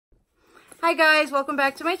Hi guys, welcome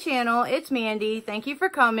back to my channel. It's Mandy. Thank you for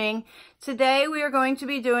coming. Today we are going to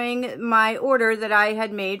be doing my order that I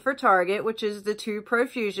had made for Target, which is the 2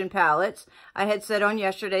 Profusion palettes. I had said on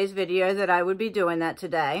yesterday's video that I would be doing that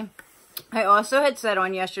today. I also had said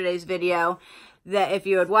on yesterday's video that if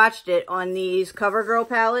you had watched it on these CoverGirl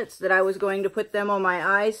palettes that I was going to put them on my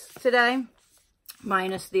eyes today,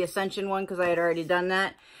 minus the Ascension one because I had already done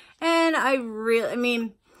that. And I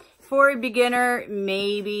mean, for a beginner,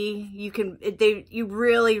 maybe you can, you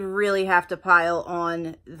really have to pile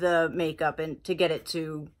on the makeup and to get it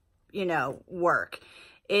to, you know, work.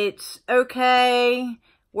 It's okay.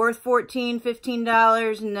 Worth $14,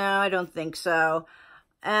 $15? No, I don't think so.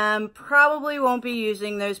 Probably won't be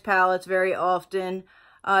using those palettes very often.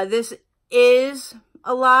 This is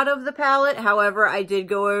a lot of the palette. However, I did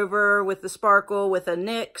go over with the sparkle with a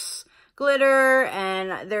NYX glitter,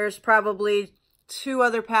 and there's probably 2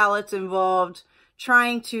 other palettes involved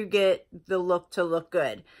trying to get the look to look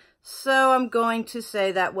good. So I'm going to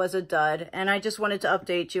say that was a dud, and I just wanted to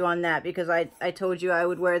update you on that because I told you I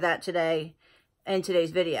would wear that today in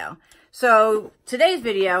today's video. So today's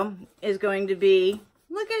video is going to be,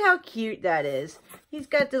 look at how cute that is. He's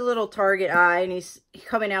got the little Target eye and he's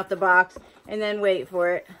coming out the box, and then wait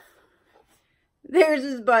for it. There's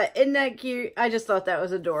his butt. Isn't that cute? I just thought that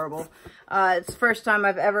was adorable. It's the first time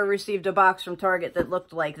I've ever received a box from Target that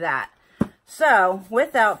looked like that. So,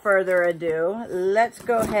 without further ado, let's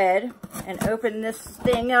go ahead and open this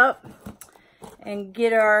thing up and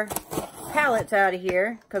get our palettes out of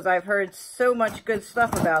here, because I've heard so much good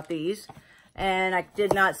stuff about these, and I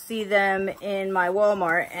did not see them in my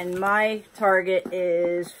Walmart, and my Target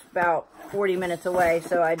is about 40 minutes away,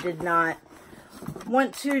 so I did not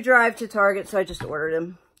want to drive to Target, so I just ordered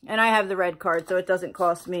them. And I have the red card, so it doesn't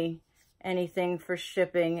cost me anything for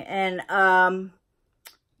shipping. And,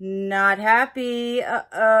 not happy.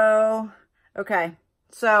 Uh-oh. Okay,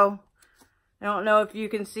 so, I don't know if you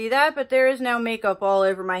can see that, but there is now makeup all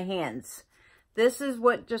over my hands. This is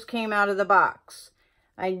what just came out of the box.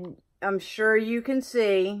 I'm sure you can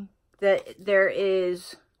see that there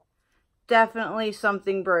is definitely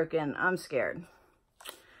something broken. I'm scared.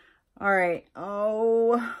 All right.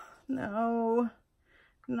 Oh, no.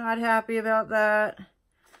 Not happy about that.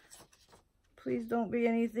 Please don't be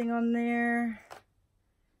anything on there.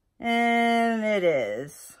 And it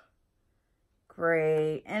is.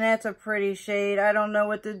 Great. And that's a pretty shade. I don't know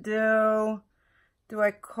what to do. Do I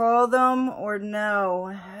call them or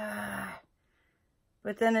no?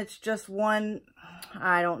 But then it's just one.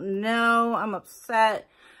 I don't know. I'm upset.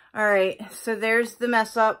 All right. So there's the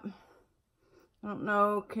mess up. I don't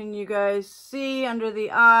know, can you guys see under the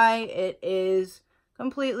eye? It is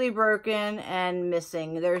completely broken and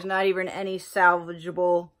missing. There's not even any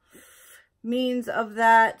salvageable means of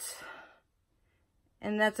that.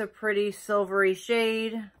 And that's a pretty silvery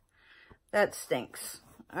shade. That stinks.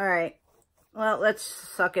 All right, well, let's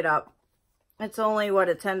suck it up. It's only, what,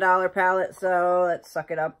 a $10 palette, so let's suck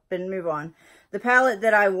it up and move on. The palette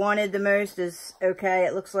that I wanted the most is okay.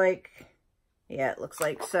 It looks like... yeah, it looks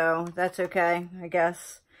like so. That's okay, I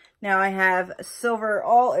guess. Now I have silver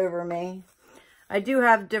all over me. I do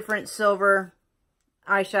have different silver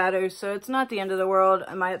eyeshadows, so it's not the end of the world.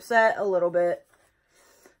 Am I upset? A little bit.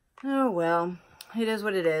 Oh, well. It is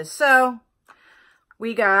what it is. So,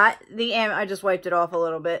 we got the, I just wiped it off a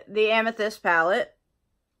little bit. The Amethyst palette,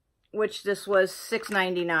 which this was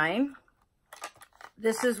 $6.99.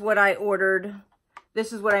 This is what I ordered.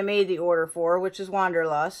 This is what I made the order for, which is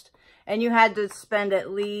Wanderlust. And you had to spend at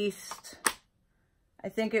least, I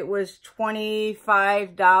think it was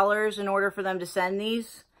 $25 in order for them to send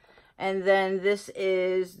these. And then this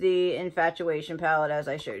is the Infatuation palette, as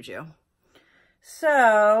I showed you.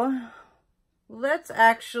 So, let's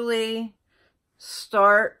actually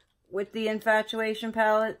start with the Infatuation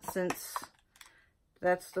palette, since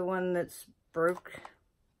that's the one that's broke.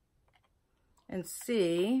 And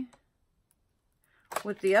see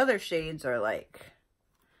what the other shades are like.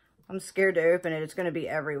 I'm scared to open it. It's going to be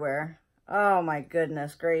everywhere. Oh my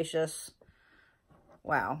goodness gracious.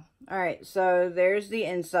 Wow. All right. So there's the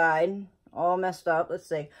inside. All messed up. Let's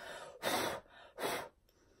see.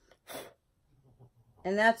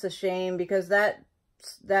 And that's a shame because that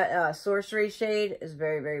sorcery shade is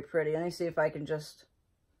very, very pretty. Let me see if I can just...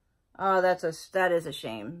 oh, that is a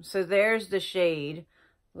shame. So there's the shade.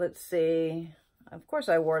 Let's see. Of course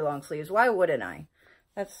I wore long sleeves. Why wouldn't I?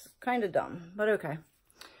 That's kind of dumb, but okay.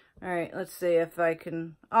 All right, let's see if I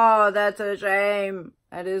can... oh, that's a shame.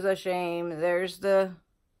 That is a shame. There's the...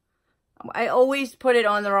 I always put it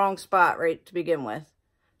on the wrong spot right to begin with.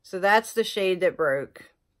 So that's the shade that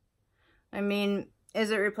broke. I mean,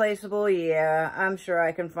 Is it replaceable? Yeah, I'm sure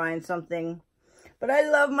I can find something. But I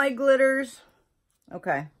love my glitters.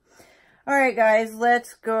 Okay. All right, guys,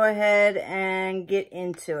 let's go ahead and get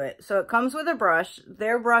into it. So it comes with a brush.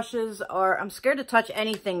 Their brushes are, I'm scared to touch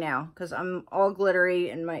anything now because I'm all glittery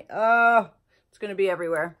and my, it's going to be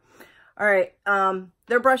everywhere. All right.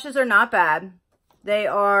 Their brushes are not bad. They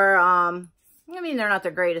are, I mean, they're not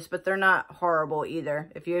the greatest, but they're not horrible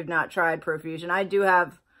either. If you have not tried Profusion, I do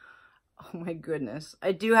have, oh my goodness,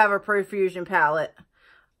 I do have a Profusion palette.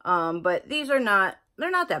 But these are not,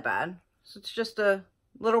 they're not that bad. So it's just a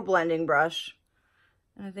little blending brush.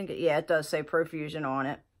 And I think, it does say Profusion on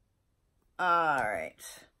it. All right.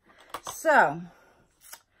 So,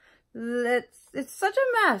 it's such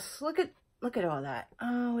a mess. Look at all that.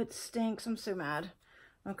 Oh, it stinks. I'm so mad.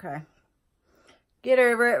 Okay. Get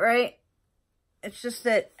over it, right? It's just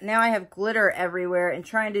that now I have glitter everywhere, and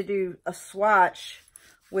trying to do a swatch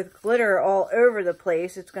with glitter all over the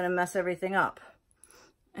place, it's going to mess everything up.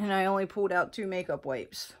 And I only pulled out 2 makeup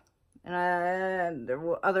wipes. And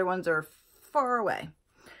the other ones are far away.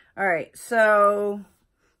 All right, so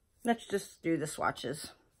let's just do the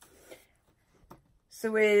swatches.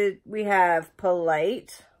 So we have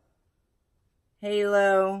Polite,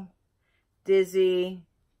 Halo, Dizzy,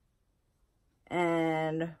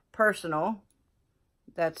 and Personal.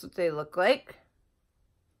 That's what they look like.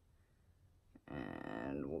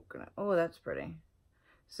 And we're gonna, oh, that's pretty.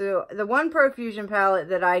 So the one Profusion palette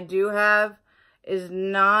that I do have is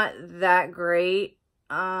not that great.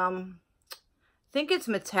 I think it's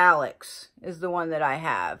Metallics is the one that I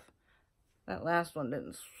have. That last one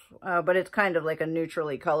didn't, but it's kind of like a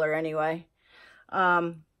neutrally color anyway.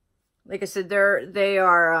 Like I said, they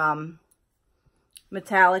are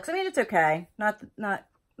metallics. I mean, it's okay. Not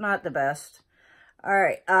the best. All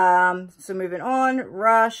right. So moving on,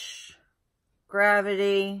 Rush,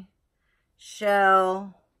 Gravity,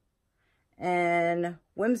 Shell, and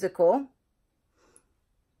Whimsical.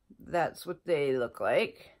 That's what they look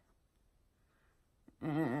like.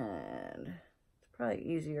 And it's probably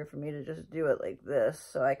easier for me to just do it like this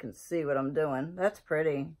so I can see what I'm doing. That's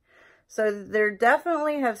pretty. So they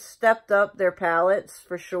definitely have stepped up their palettes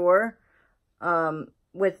for sure.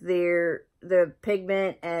 With the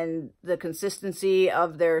pigment and the consistency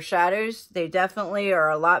of their shadows. They definitely are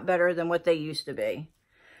a lot better than what they used to be.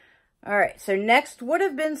 All right, so next would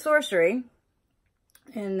have been Sorcery.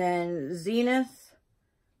 And then Zenith,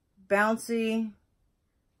 Bouncy,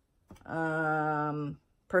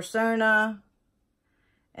 Persona,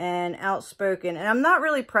 and Outspoken. And I'm not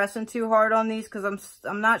really pressing too hard on these because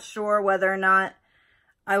I'm not sure whether or not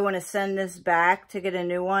I want to send this back to get a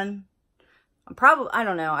new one. I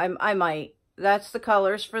don't know. I might. That's the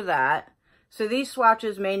colors for that. So these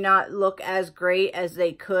swatches may not look as great as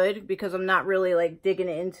they could because I'm not really like digging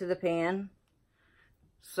it into the pan.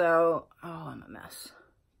 So, oh, I'm a mess.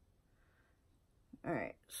 All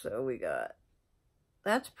right. So we got,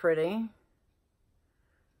 that's pretty.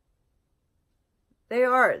 They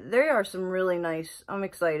are some really nice, I'm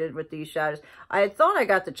excited with these shadows. I had thought I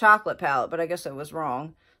got the chocolate palette, but I guess I was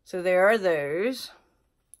wrong. So there are those.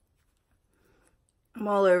 I'm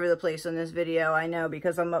all over the place in this video, I know,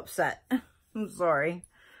 because I'm upset. I'm sorry.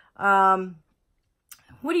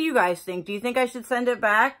 What do you guys think? Do you think I should send it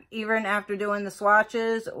back even after doing the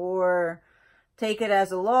swatches, or take it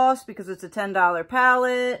as a loss because it's a $10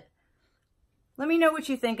 palette? Let me know what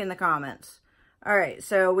you think in the comments. All right,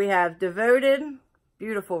 so we have Devoted,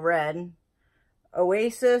 beautiful red,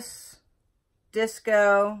 Oasis,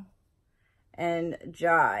 Disco, and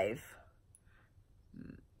Jive.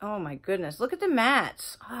 Oh my goodness, look at the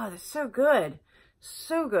mattes. Oh, they're so good.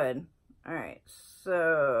 So good. All right,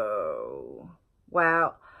 so,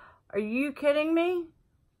 wow. Are you kidding me?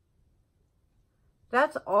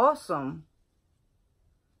 That's awesome.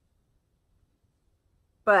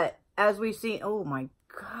 But as we see, oh my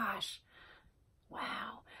gosh.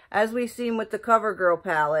 Wow. As we've seen with the CoverGirl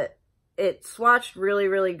palette, it swatched really,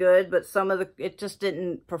 really good, but it just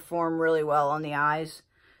didn't perform really well on the eyes.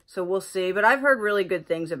 So we'll see. But I've heard really good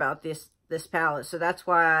things about this palette. So that's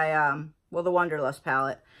why well, the Wanderlust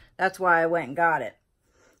palette. That's why I went and got it.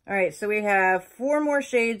 All right, so we have 4 more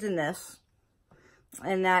shades in this.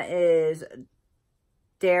 And that is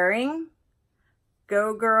Daring,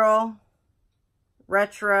 Go Girl,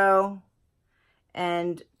 Retro,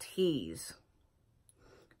 and Tease.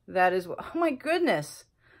 That is what, oh my goodness.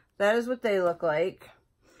 That is what they look like.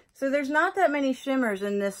 So there's not that many shimmers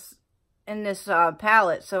in this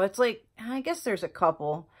palette. So it's like, I guess there's a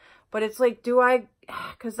couple, but it's like,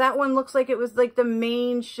 because that one looks like it was like the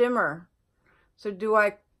main shimmer. So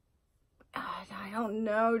I don't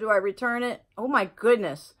know. Do I return it? Oh my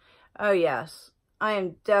goodness. Oh yes. I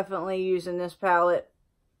am definitely using this palette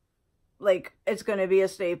like it's going to be a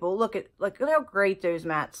staple. Look at how great those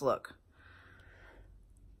mats look.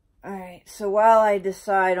 All right, so while I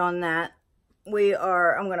decide on that, I'm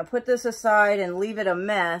going to put this aside and leave it a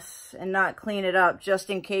mess and not clean it up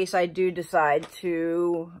just in case I do decide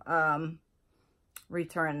to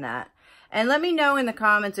return that. And let me know in the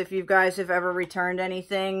comments if you guys have ever returned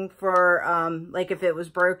anything for, like if it was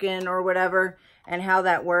broken or whatever, and how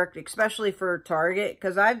that worked, especially for Target,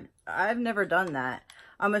 because I've never done that.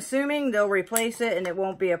 I'm assuming they'll replace it and it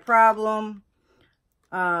won't be a problem.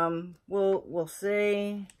 We'll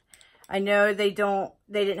see. I know they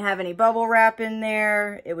didn't have any bubble wrap in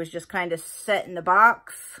there. It was just kind of set in the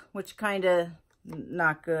box, which kind of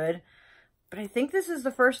not good. But I think this is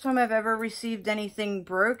the first time I've ever received anything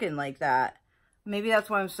broken like that. Maybe that's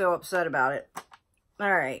why I'm so upset about it.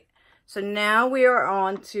 All right. So now we are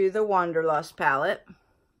on to the Wanderlust palette.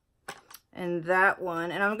 And that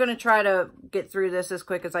one, and I'm going to try to get through this as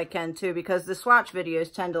quick as I can too, because the swatch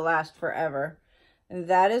videos tend to last forever. And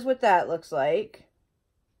that is what that looks like.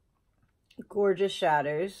 Gorgeous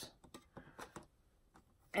shadows.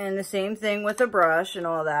 And the same thing with the brush and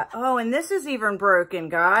all that. Oh, and this is even broken,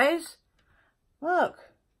 guys. Look.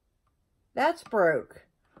 That's broke.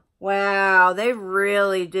 Wow, they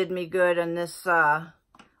really did me good on this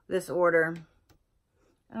this order.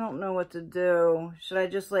 I don't know what to do. Should I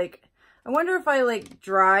just I wonder if I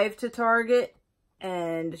drive to Target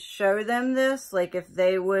and show them this, if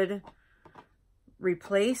they would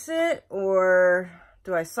replace it, or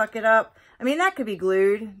do I suck it up? I mean, that could be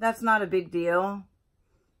glued. That's not a big deal.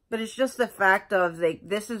 But it's just the fact of,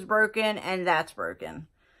 this is broken and that's broken.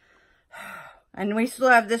 And we still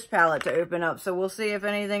have this palette to open up, so we'll see if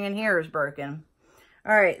anything in here is broken.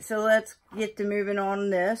 All right, so let's get to moving on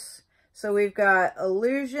this. So we've got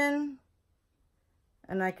Illusion,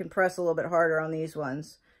 and I can press a little bit harder on these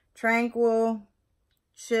ones. Tranquil,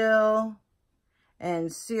 Chill,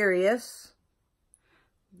 and Serious.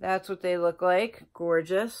 That's what they look like.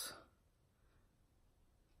 Gorgeous.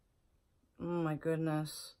 Oh my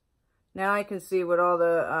goodness. Now I can see what all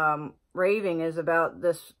the raving is about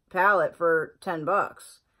this palette for 10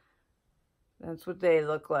 bucks. That's what they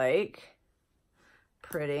look like.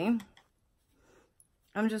 Pretty.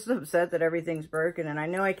 I'm just upset that everything's broken, and I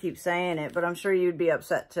know I keep saying it, but I'm sure you'd be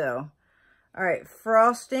upset too. All right,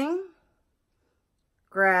 Frosting,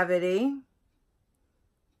 Gravity,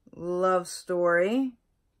 Love Story,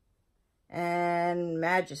 and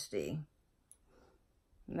Majesty.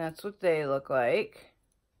 And that's what they look like.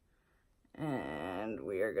 And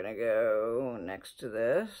we are going to go next to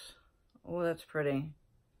this. Oh, that's pretty.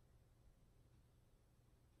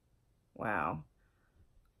 Wow.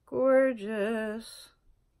 Gorgeous.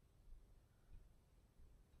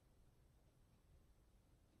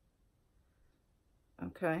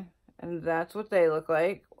 Okay. And that's what they look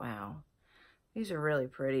like. Wow. These are really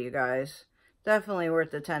pretty, you guys. Definitely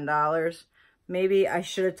worth the $10. Maybe I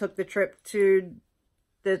should have took the trip to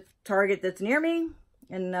the Target that's near me,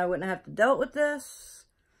 and I wouldn't have to dealt with this.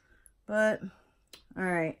 But, all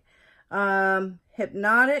right.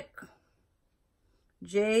 Hypnotic,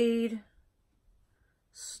 Jade,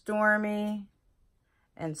 Stormy,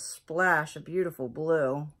 and Splash, a beautiful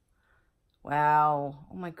blue. Wow.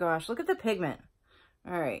 Oh my gosh, look at the pigment.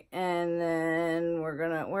 All right, and then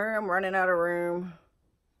I'm running out of room.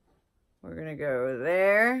 We're gonna go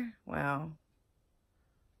there. Wow.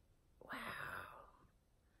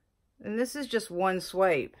 And this is just one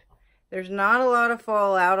swipe. There's not a lot of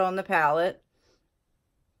fallout on the palette.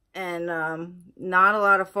 And not a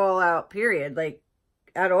lot of fallout, period.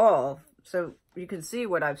 At all. So you can see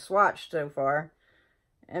what I've swatched so far.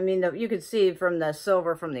 I mean, you can see from the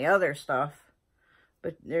silver from the other stuff.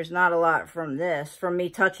 But there's not a lot from this, from me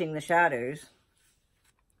touching the shadows.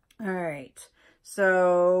 Alright.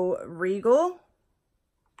 So, Regal.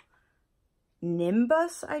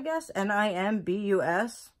 Nimbus, I guess.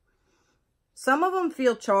 N-I-M-B-U-S. Some of them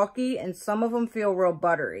feel chalky and some of them feel real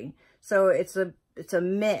buttery. So it's a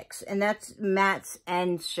mix, and that's mattes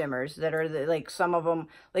and shimmers that are some of them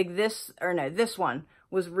this one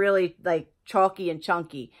was really chalky and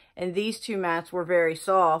chunky, and these two mattes were very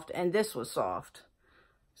soft, and this was soft.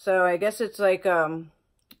 So I guess it's a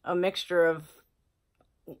mixture of,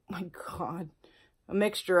 oh my God, a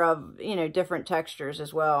mixture of, different textures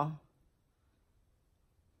as well.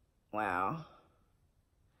 Wow.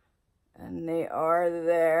 And they are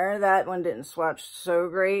there. That one didn't swatch so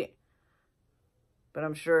great. But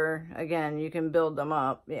I'm sure, again, you can build them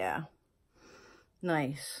up. Yeah.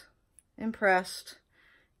 Nice. Impressed.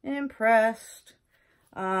 Impressed.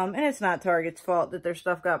 And it's not Target's fault that their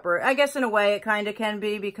stuff got broke. I guess in a way it kind of can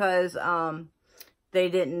be, because they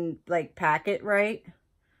didn't like pack it right.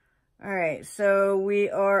 All right, so we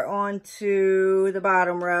are on to the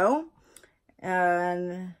bottom row.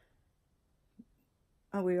 And,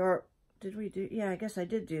 oh, we are, did we do, yeah, I guess I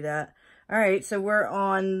did do that. All right, so we're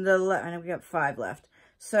on the left, I know we got 5 left.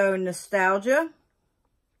 So Nostalgia,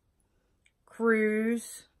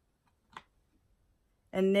 Cruise,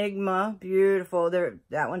 Enigma, beautiful,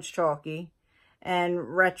 that one's chalky,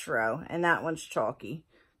 and Retro, and that one's chalky.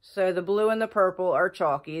 So the blue and the purple are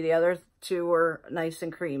chalky, the other 2 are nice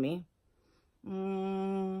and creamy.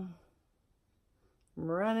 I'm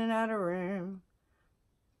running out of room.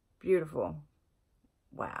 Beautiful.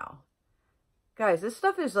 Wow. Guys, this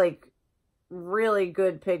stuff is like really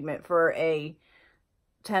good pigment for a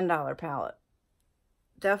 $10 palette.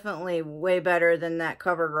 Definitely way better than that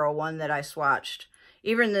CoverGirl one that I swatched.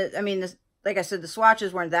 Even like I said, the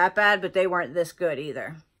swatches weren't that bad, but they weren't this good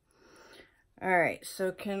either. All right,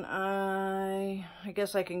 so I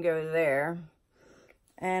guess I can go there.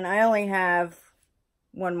 And I only have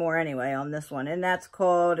one more anyway on this one, and that's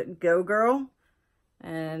called Go Girl.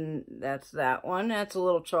 And that's that one. That's a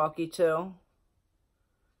little chalky too,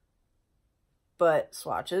 but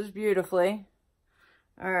swatches beautifully.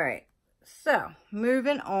 All right, so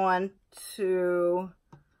moving on to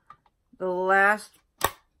the last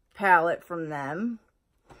palette from them,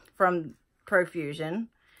 from Profusion,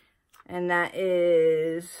 and that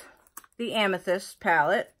is the Amethyst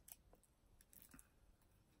palette.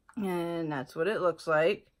 And that's what it looks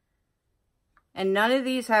like. And none of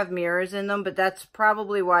these have mirrors in them, but that's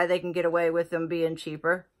probably why they can get away with them being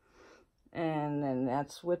cheaper. And then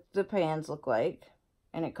that's what the pans look like.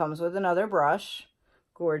 And it comes with another brush.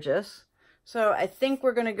 Gorgeous. So I think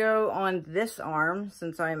we're going to go on this arm,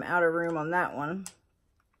 since I'm out of room on that one.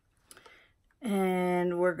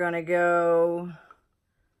 And we're going to go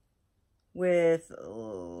with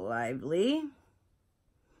Lively,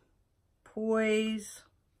 Poise,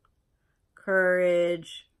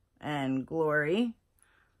 Courage, and Glory.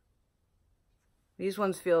 These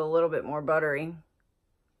ones feel a little bit more buttery.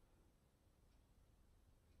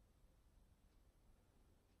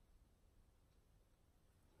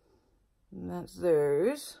 And that's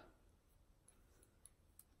those.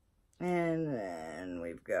 And then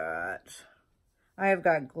we've got, I have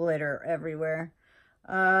got glitter everywhere.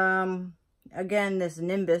 Again, this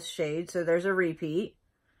Nimbus shade, so there's a repeat.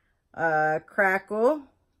 Crackle,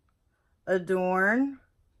 Adorn,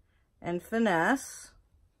 and Finesse.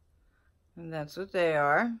 And that's what they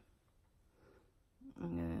are.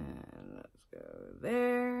 And let's go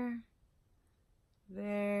there.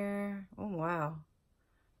 There. Oh, wow.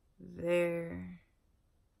 There.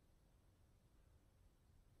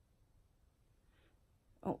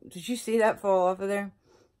 Oh, did you see that fall off of there?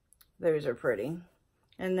 Those are pretty.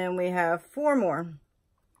 And then we have 4 more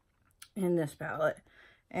in this palette.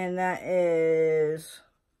 And that is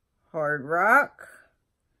Hard Rock,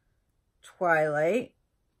 Twilight,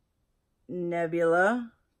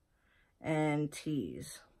 Nebula, and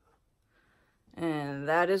Tease. And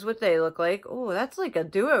that is what they look like. Oh, that's like a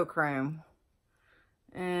duochrome.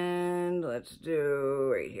 And let's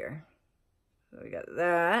do right here. So we got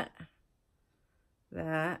that.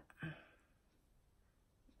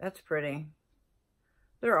 That's pretty.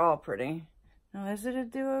 They're all pretty. Now, is it a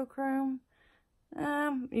duochrome?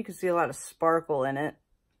 You can see a lot of sparkle in it.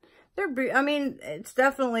 I mean, it's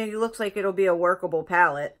definitely looks like it'll be a workable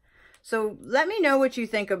palette. So let me know what you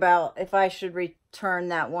think about if I should return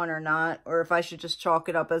that one or not, or if I should just chalk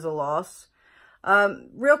it up as a loss.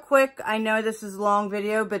 Real quick, I know this is a long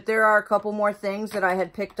video, but there are a couple more things that I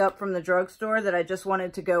had picked up from the drugstore that I just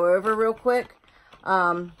wanted to go over real quick.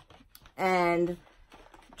 And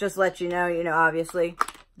just let you know, obviously,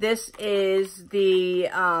 this is the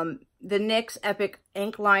NYX Epic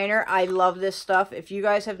Ink Liner. I love this stuff. If you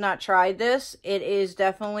guys have not tried this, it is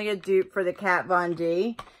definitely a dupe for the Kat Von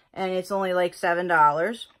D, and it's only like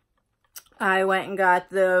 $7. I went and got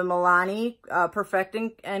the Milani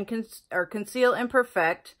Perfecting and Conceal and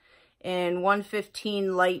Perfect in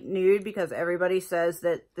 115 Light Nude, because everybody says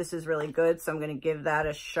that this is really good, so I'm going to give that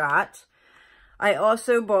a shot. I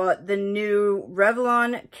also bought the new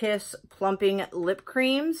Revlon Kiss Plumping Lip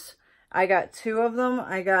Creams. I got 2 of them.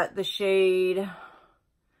 I got the shade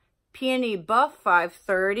Peony Buff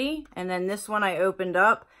 530, and then this one I opened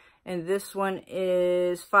up, and this one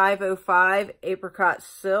is 505 Apricot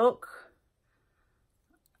Silk.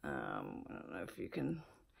 I don't know if you can,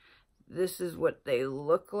 this is what they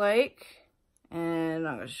look like, and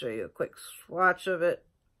I'm going to show you a quick swatch of it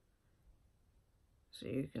so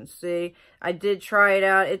you can see. I did try it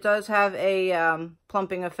out. It does have a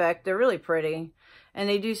plumping effect. They're really pretty, and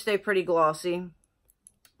they do stay pretty glossy.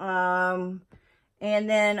 And And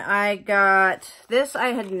then I got this I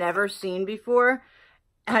had never seen before.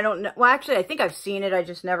 I don't know. Well, actually, I think I've seen it. I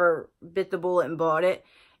just never bit the bullet and bought it.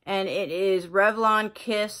 And it is Revlon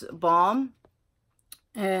Kiss Balm.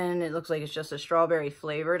 And it looks like it's just a strawberry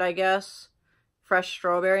flavored, I guess. Fresh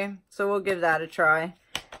strawberry. So we'll give that a try.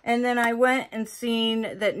 And then I went and seen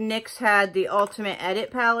that NYX had the Ultimate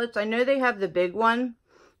Edit palettes. I know they have the big one,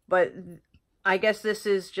 but I guess this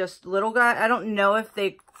is just little guy. I don't know if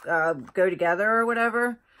they go together or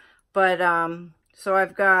whatever. But, so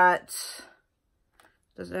I've got,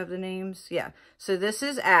 does it have the names? Yeah. So this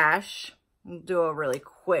is Ash. We'll do a really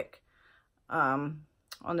quick, on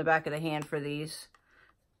the back of the hand for these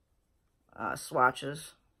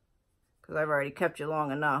swatches, because I've already kept you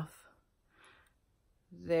long enough.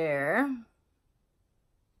 There.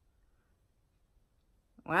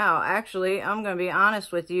 Wow, actually, I'm going to be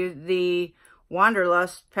honest with you. The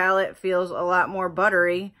Wanderlust palette feels a lot more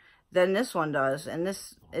buttery than this one does. And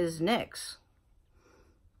this is NYX.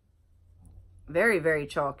 Very, very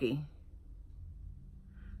chalky.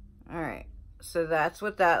 Alright, so that's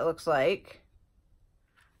what that looks like.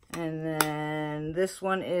 And then this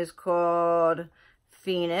one is called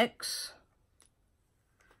Phoenix.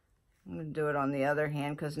 I'm going to do it on the other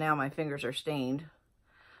hand because now my fingers are stained.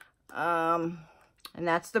 And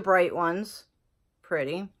that's the bright ones.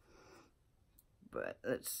 Pretty. But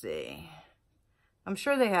let's see. I'm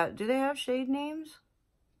sure they have, do they have shade names?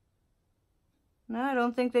 No, I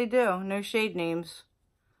don't think they do. No shade names.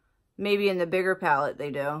 Maybe in the bigger palette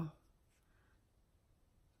they do.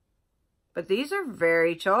 But these are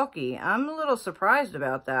very chalky. I'm a little surprised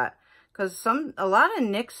about that. Because a lot of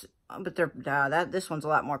NYX, but this one's a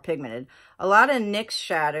lot more pigmented. A lot of NYX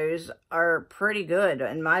shadows are pretty good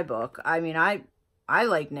in my book. I mean, I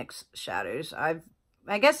like NYX shadows. I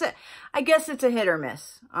guess it's a hit or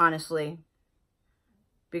miss, honestly.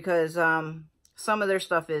 Because some of their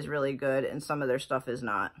stuff is really good and some of their stuff is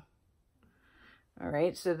not.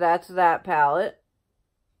 Alright, so that's that palette.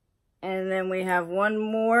 And then we have one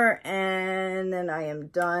more, and then I am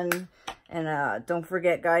done. And don't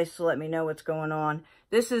forget, guys, to let me know what's going on.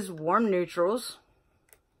 This is Warm Neutrals.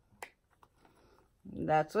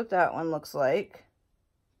 That's what that one looks like.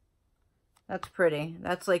 That's pretty.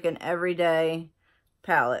 That's like an everyday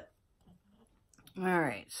palette.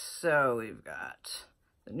 Alright, so we've got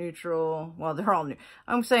the neutral. Well, they're all new.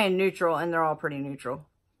 I'm saying neutral, and they're all pretty neutral.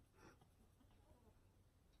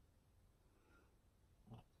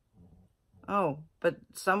 Oh, but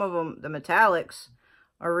some of them, the metallics,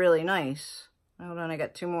 are really nice. Hold on, I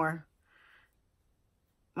got two more.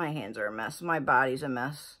 My hands are a mess. My body's a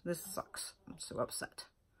mess. This sucks. I'm so upset.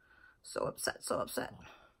 So upset, so upset.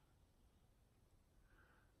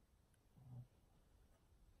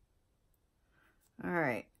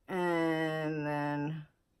 Alright, and then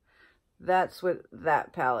that's what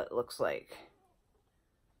that palette looks like.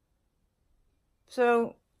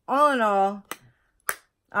 So, all in all,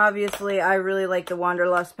 obviously, I really like the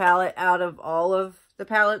Wanderlust palette out of all of the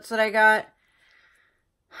palettes that I got.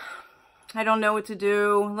 I don't know what to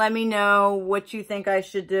do. Let me know what you think I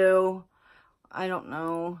should do. I don't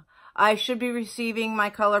know. I should be receiving my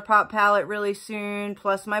ColourPop palette really soon.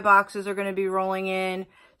 Plus, my boxes are going to be rolling in.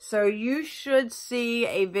 So, you should see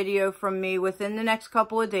a video from me within the next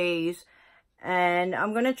couple of days. And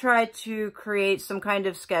I'm going to try to create some kind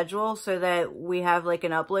of schedule so that we have like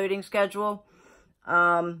an uploading schedule.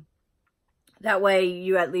 That way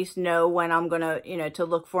you at least know when I'm going to, to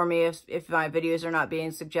look for me if my videos are not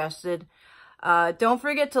being suggested. Don't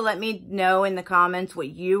forget to let me know in the comments what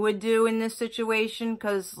you would do in this situation,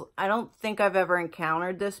 because I don't think I've ever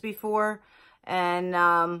encountered this before. And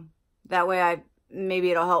that way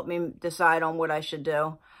maybe it'll help me decide on what I should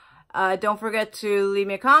do. Don't forget to leave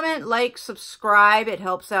me a comment, like, subscribe. It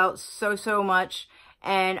helps out so much.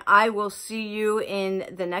 And I will see you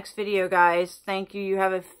in the next video, guys. Thank you. You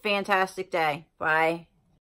have a fantastic day. Bye.